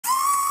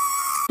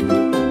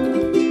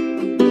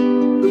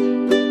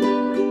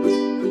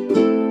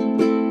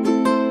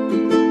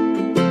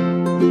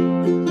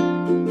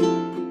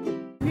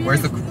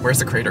Where's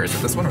the crater? Is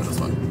it this one or this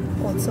one?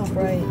 Oh, it's so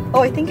bright.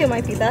 Oh, I think it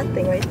might be that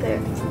thing right there.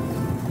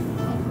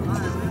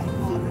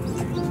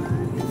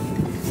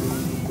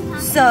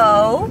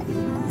 So,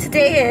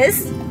 today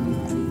is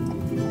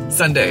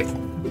Sunday,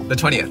 the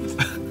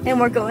 20th. and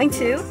we're going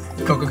to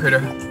Coco Crater.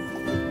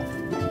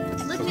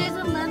 Look, there's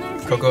a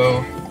Leonard's.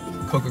 Coco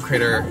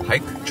Crater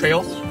hike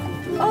trail.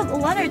 oh, the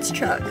Leonard's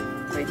truck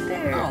right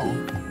there. Oh,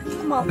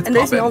 Small. It's And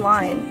there's no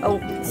poppin'. line. Oh,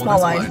 small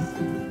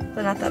line,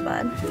 but not that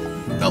bad.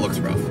 that looks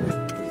rough.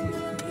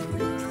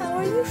 How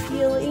are you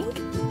feeling?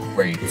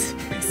 Great.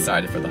 We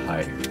excited for the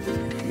hike.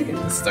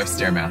 This is our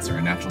Stairmaster,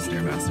 our natural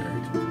Stairmaster.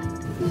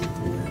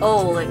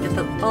 Oh, like at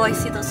the. Oh, I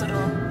see those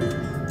little.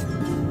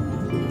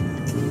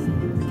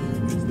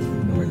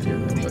 No idea,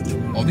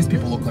 but all these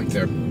people look like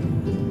they're.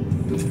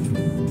 It's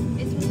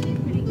supposed to be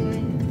pretty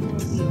good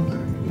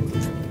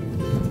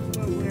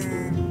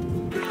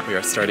for We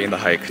are starting the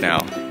hike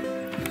now.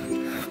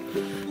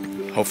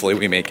 Hopefully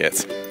we make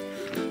it.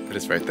 It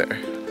is right there.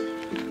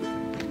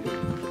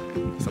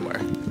 Somewhere.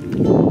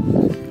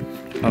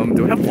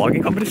 Do we have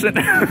vlogging competition?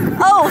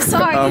 Oh,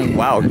 sorry.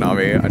 Wow,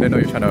 Nami. I didn't know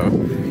you were trying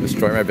to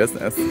destroy my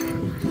business.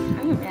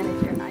 I'm a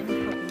manager and I'm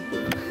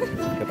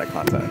Get that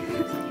content.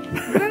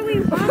 Where are we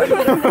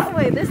running? That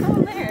way. There's no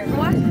one there.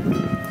 What?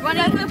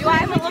 running. Do I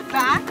have to look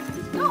back?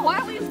 No, why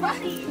are we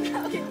running?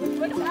 Okay,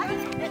 look back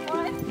and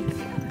run.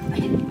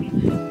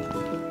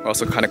 We're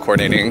also kind of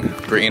coordinating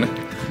green.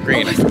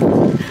 Green.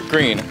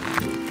 Green.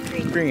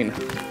 Green.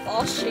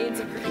 All shades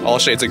of green. All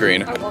shades of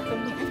green. Are welcome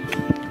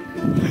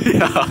here.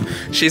 Yeah.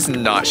 She's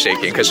not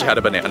shaking because she had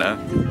a banana.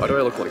 Why do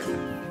I look like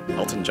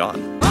Elton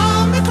John?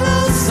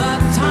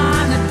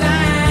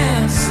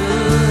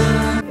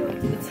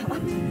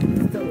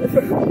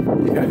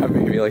 Yeah,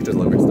 maybe like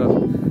deliver stuff.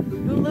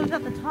 Who lives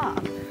at the top?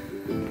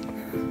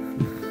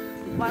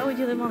 Why would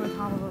you live on the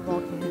top of a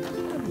volcano?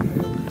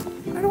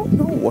 I don't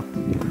know.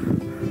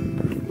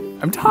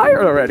 I'm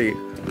tired already.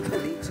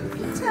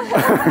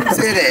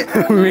 Did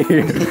it? Me.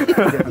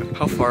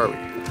 How far are we?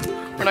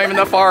 We're not even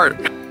that far.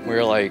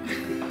 We're like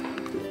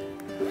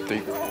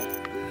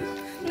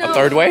a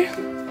third way?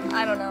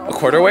 I don't know. A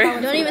quarter way?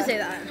 Don't even say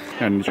that.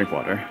 I need to drink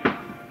water.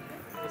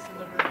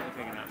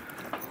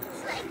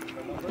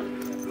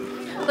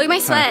 Look at my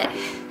sweat.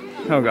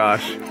 Oh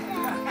gosh.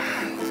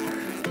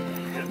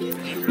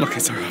 Okay,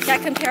 so rough. Yeah,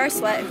 compare our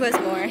sweat. Who has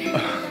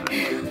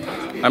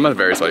more? I'm a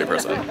very sweaty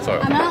person, so.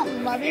 I'm not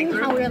loving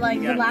how we're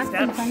like relaxed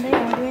on Sunday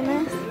and we're doing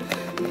this.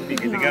 Be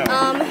good to go.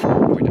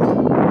 We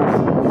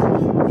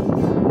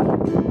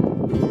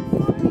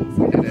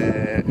did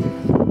it.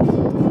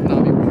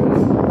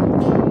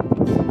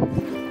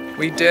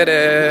 We did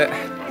it.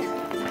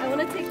 I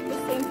want to take the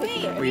same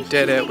picture. We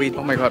did it.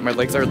 Oh my god, my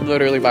legs are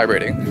literally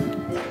vibrating.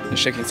 I'm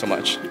shaking so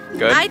much.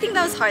 Good? I think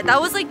that was hard. That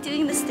was like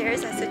doing the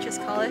stairs at Citrus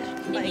College.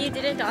 If you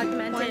didn't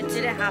document it, it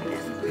didn't happen.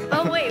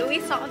 Oh wait,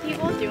 we saw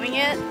people doing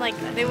it. Like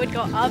they would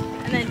go up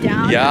and then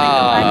down. Yeah. And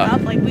then go back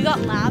up. Like we got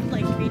laughed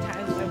like 3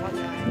 times by one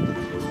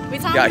guy. We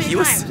saw him Yeah, 3 he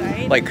was times,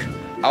 right? like,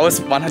 I was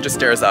 100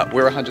 stairs up. We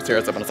were 100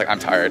 stairs up and I was like, I'm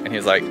tired. And he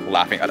was like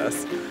laughing at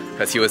us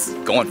because he was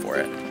going for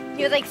it.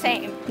 He was like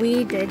same.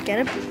 We did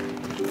get a.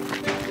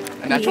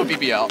 A natural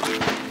BBL.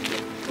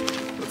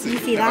 Let's see. You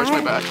see I arch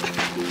my that?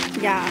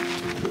 back. Yeah.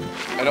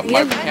 I don't, We my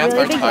have pants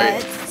really are big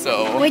tight, butts.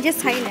 so. We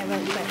just tighten it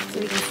really quick so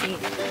we can see.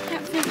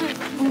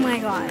 Oh my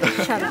god,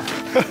 shut up.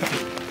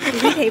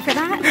 Did we pay for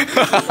that?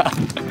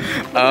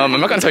 I'm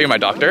not gonna tell you my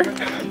doctor.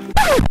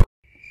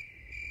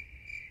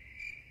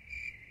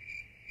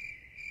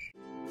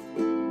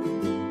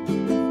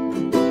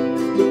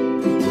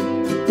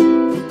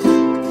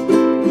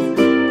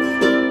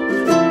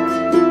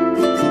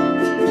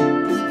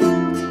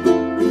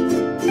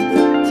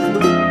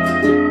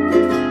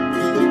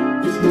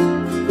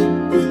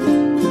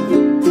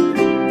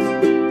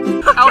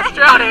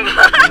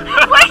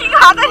 Wait, you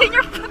have that in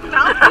your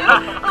mouth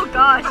too? Oh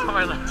gosh.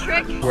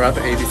 Trick. We're at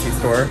the ABC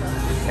store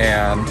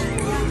and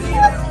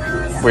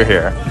we're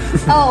here.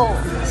 Oh,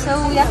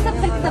 so we have to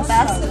pick the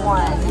best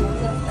one.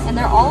 And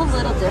they're all a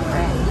little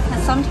different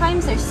because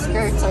sometimes their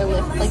skirts are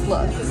like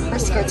look, her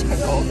skirt's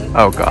pickled.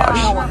 Oh I don't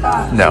gosh. want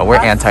that. No, we're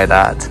anti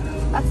that.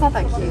 That's not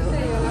that cute.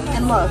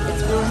 And look,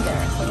 it's ruined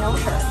there, so no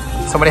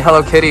shirt. So many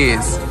Hello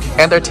Kitties.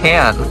 And they're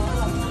tan.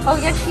 Oh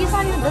yeah, she's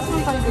not even, this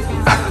one's not even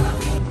tan.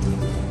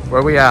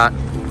 Where are we at?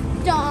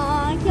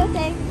 Don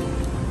Quixote.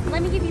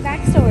 Let me give you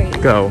backstory.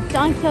 Go.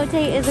 Don Quixote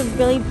is a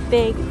really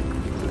big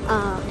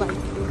like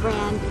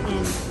brand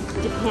in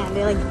Japan.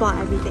 They like bought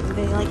everything.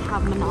 They like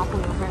have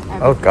monopoly over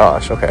everything. Oh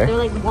gosh, okay. They're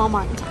like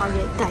Walmart and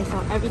Target,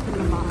 Daiso, everything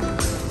combined.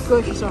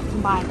 Grocery store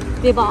combined.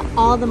 They bought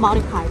all the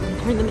Monokai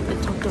and turned them into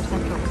Tokyo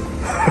Central.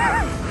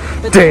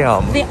 But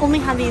Damn. They only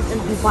have these in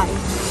Hawaii.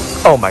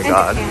 Oh my and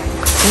god.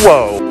 Japan.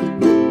 Whoa.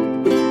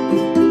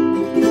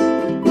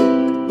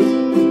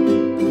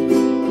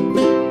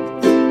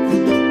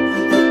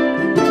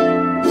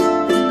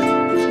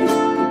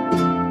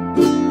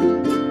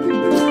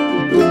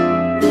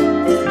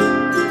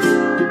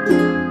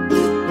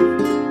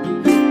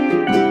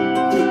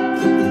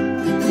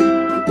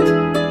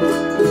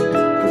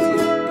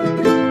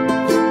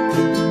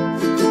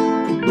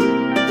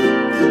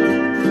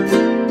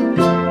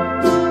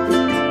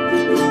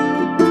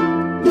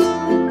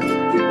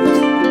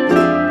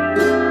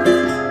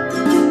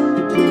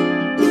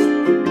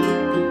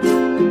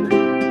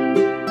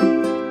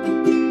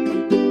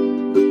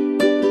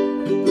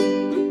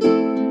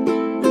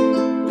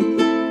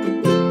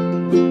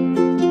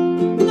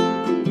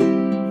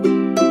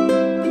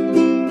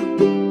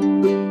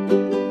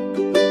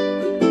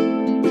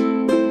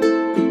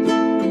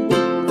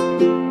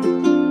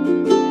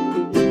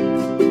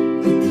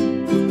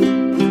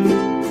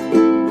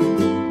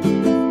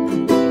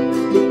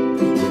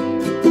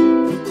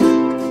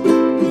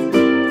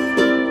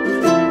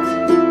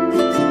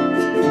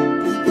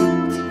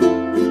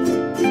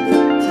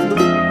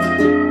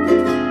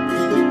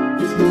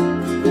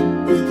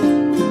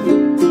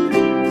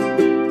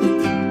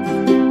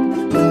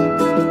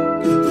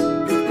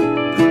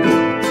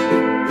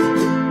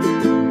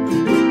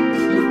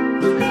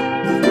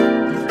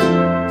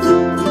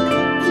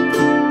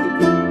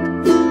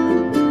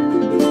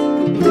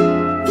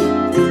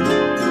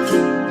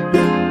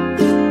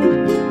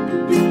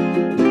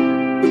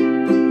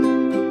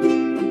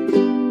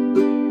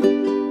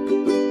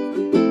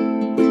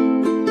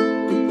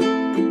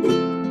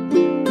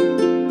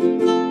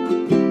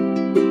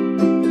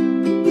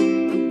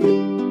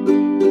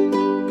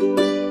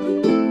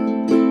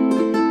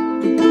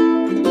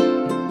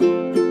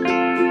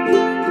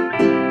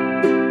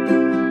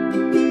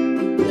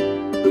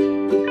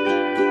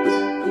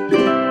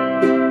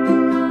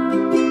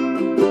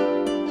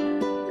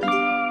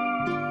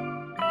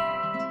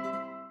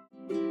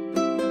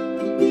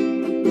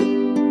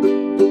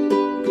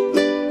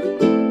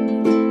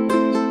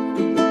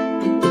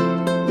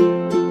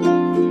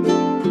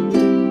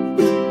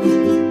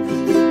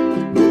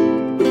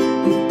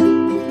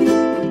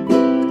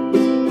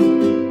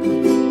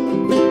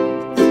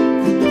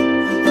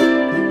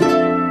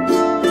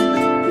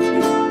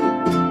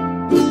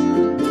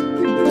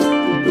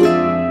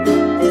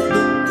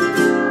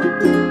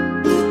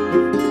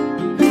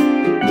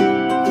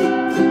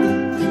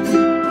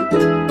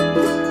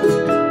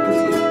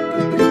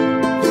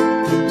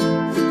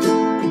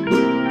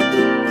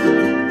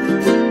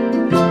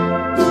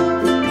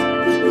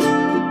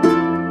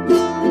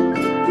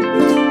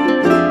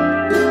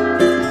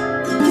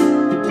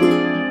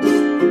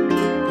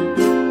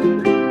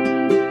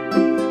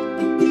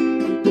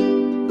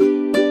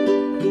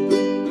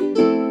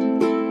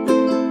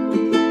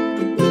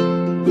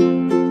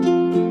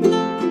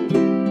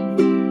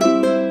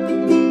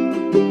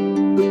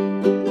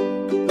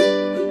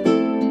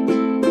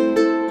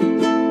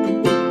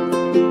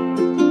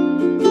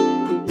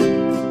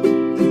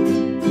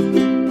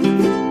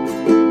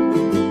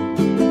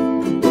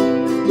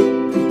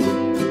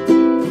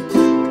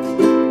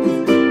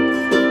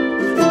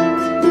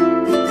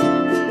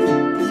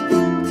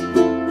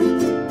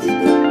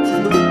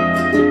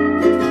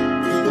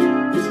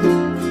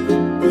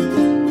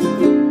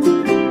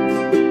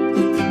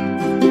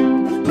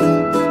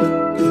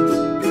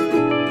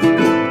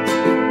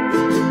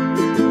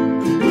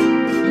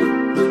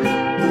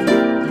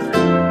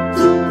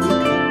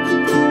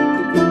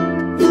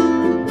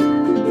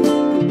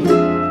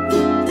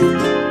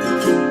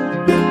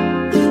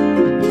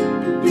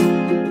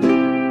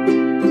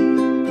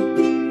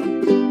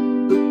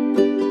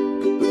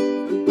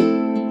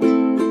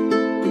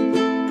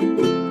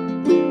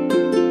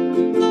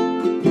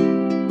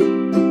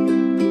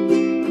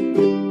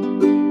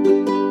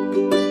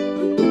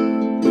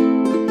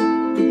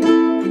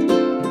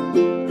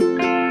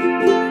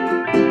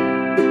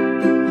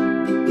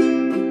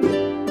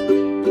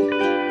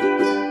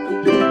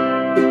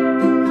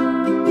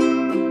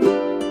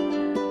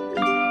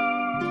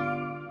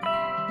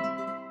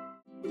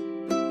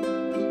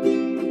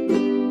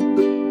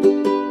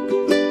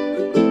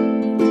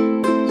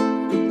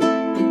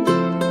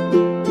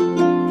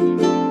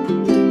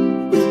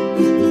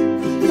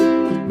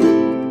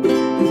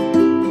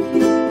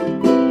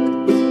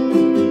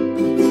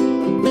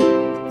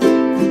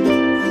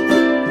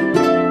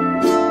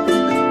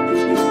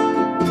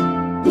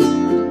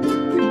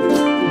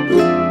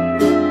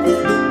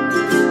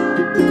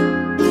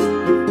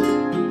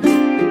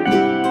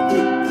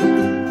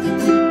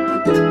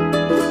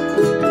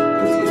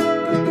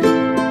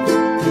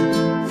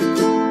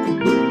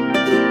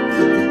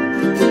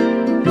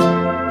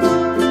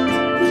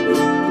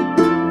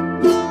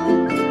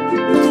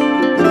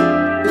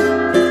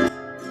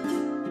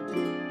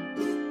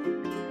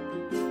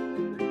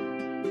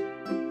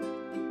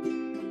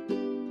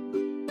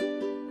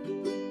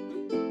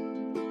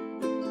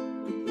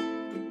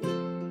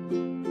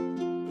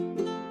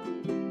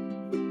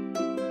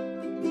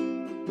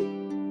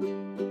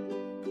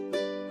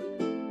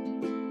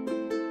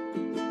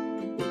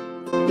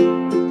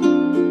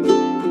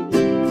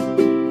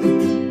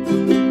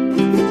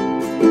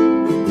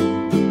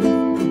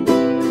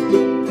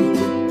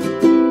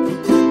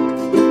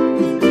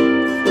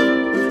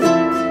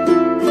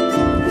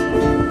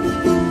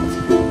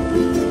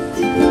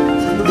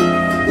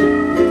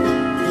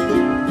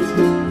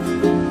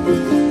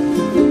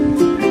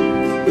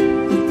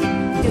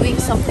 Doing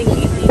something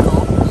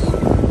illegal.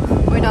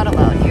 We're not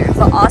allowed here.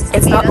 So Austin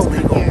It's made not us come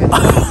illegal. here.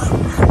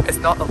 It's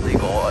not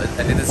illegal. I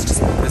think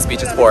this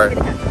beach is for. I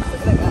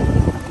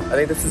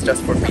think this is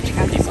just for beach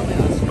people.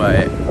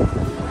 But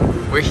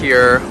we're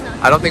here.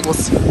 I don't think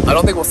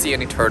we'll see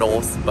any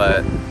turtles,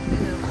 but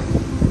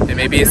there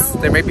may be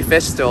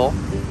fish still.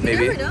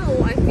 Maybe. You never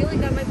know. I feel like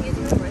that might be a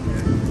turtle right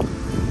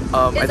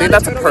there. I think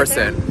that's a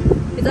person.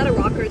 Is that a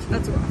rock or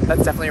that's a rock?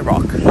 That's definitely a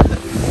rock.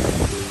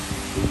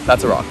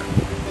 That's a rock.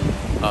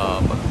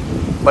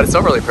 But it's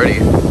still really pretty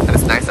and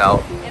it's nice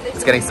out.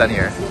 It's getting sun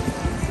here.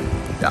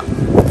 Yeah.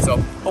 So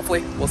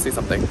hopefully we'll see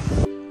something.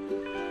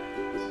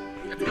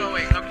 It's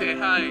going. Okay,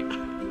 hi.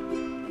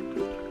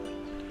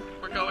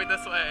 We're going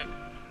this way.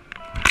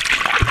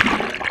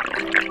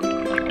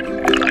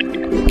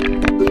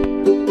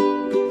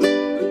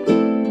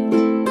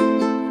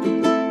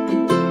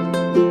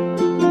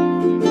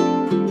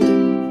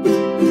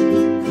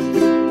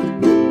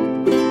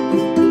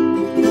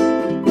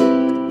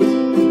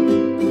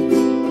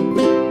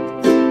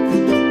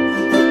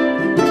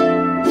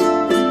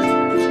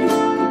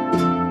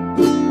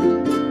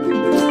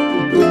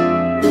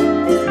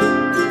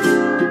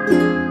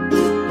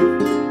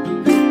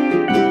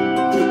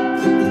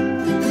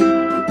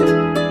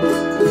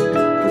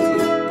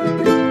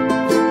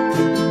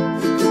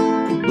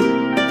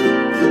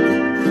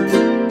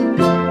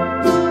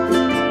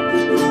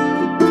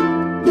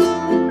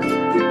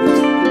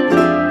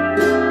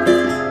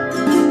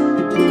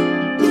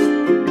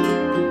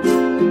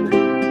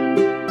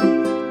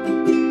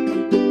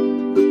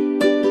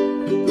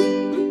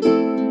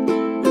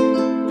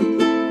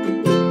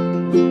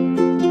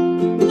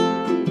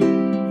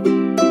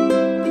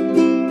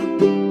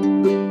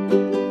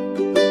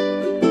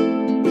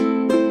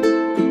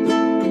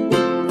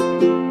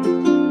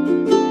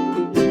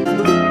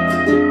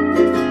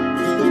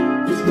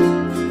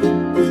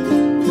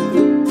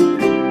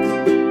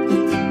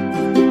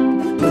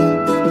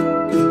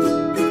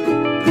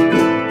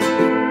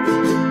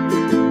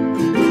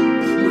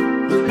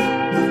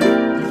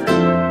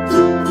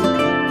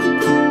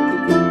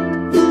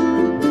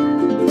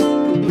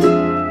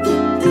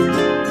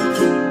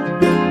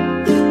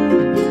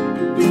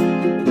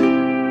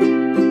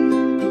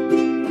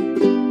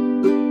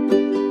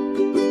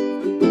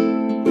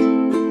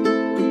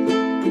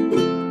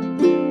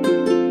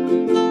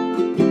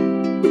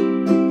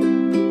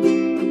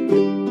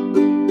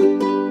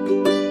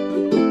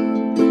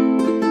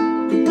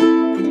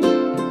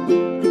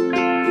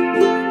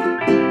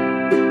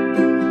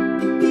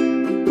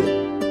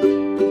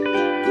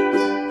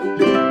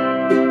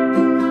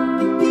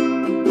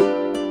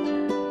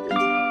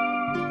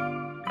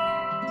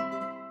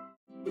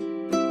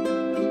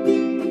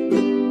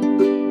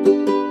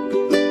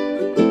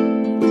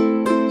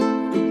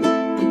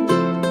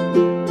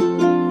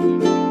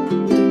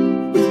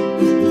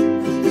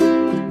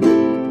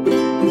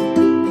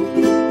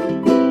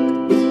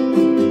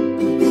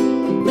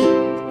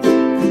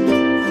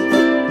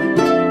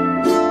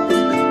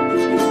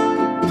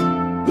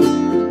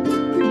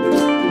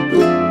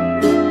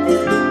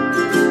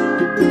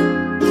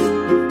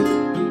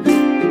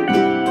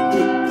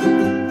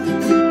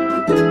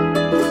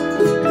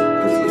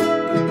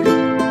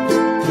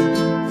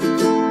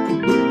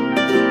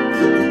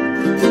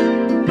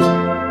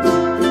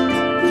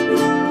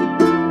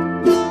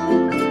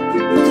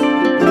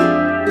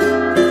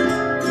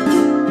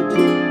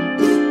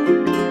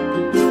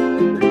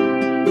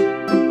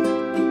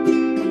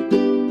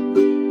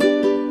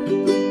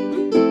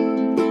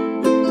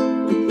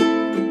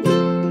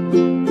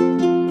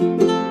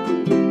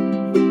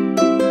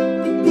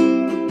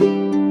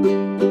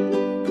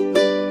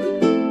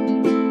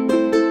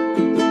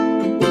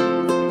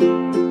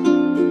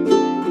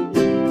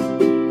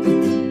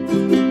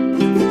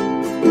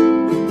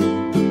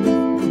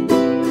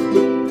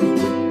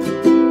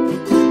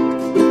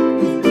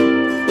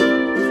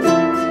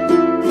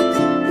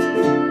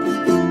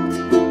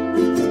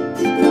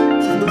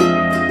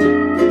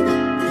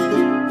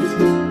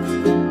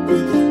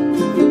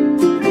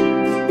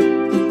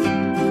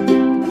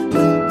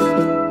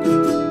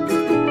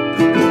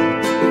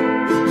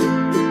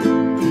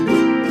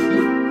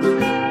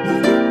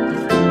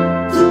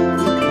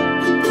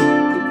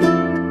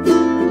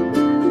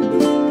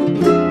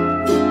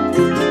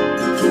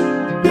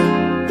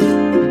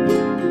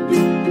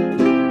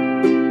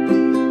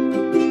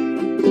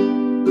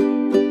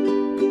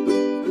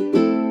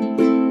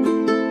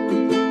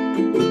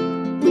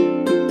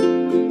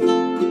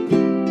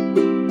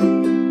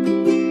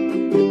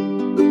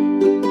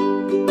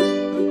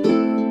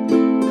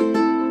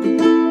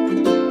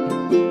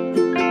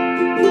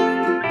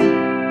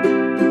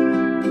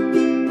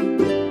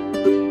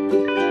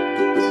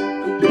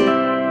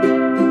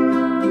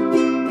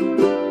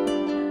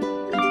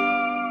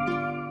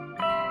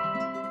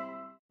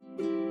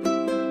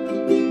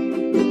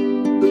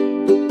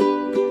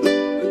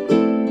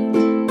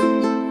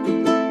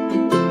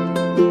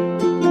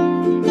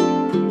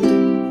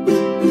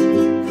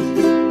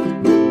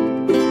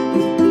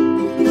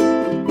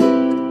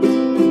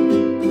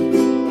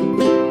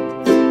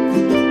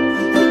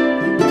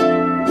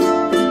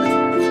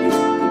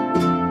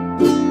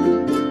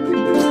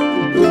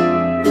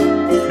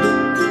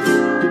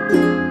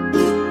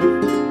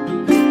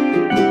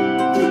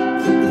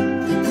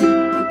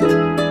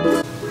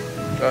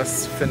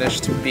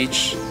 finished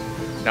beach.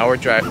 Now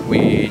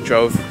we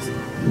drove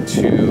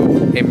to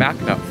a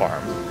macnut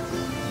farm.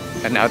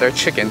 And now there are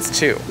chickens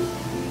too.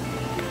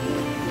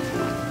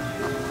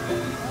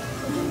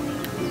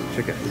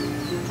 Chicken.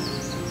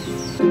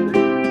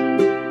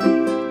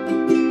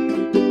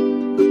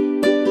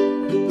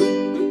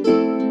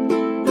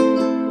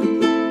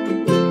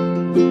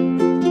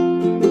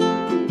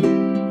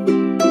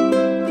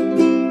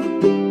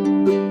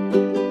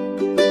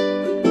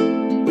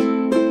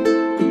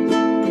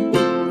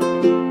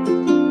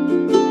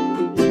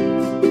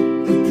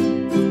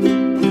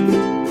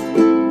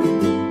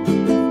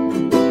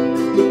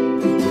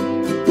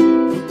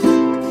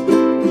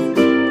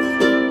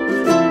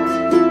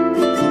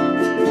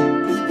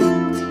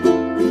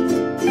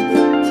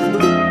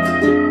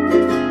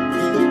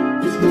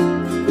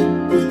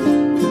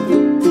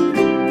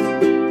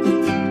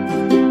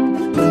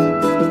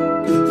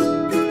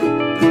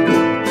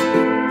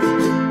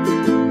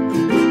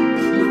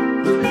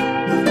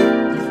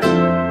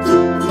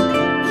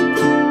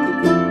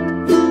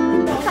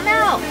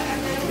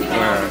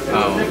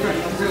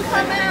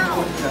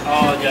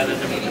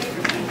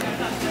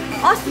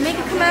 Austin, make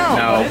it come out.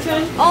 No.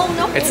 Oh,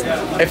 no.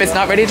 If it's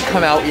not ready to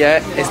come out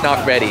yet, it's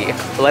not ready.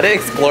 Let it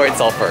explore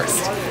itself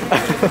first.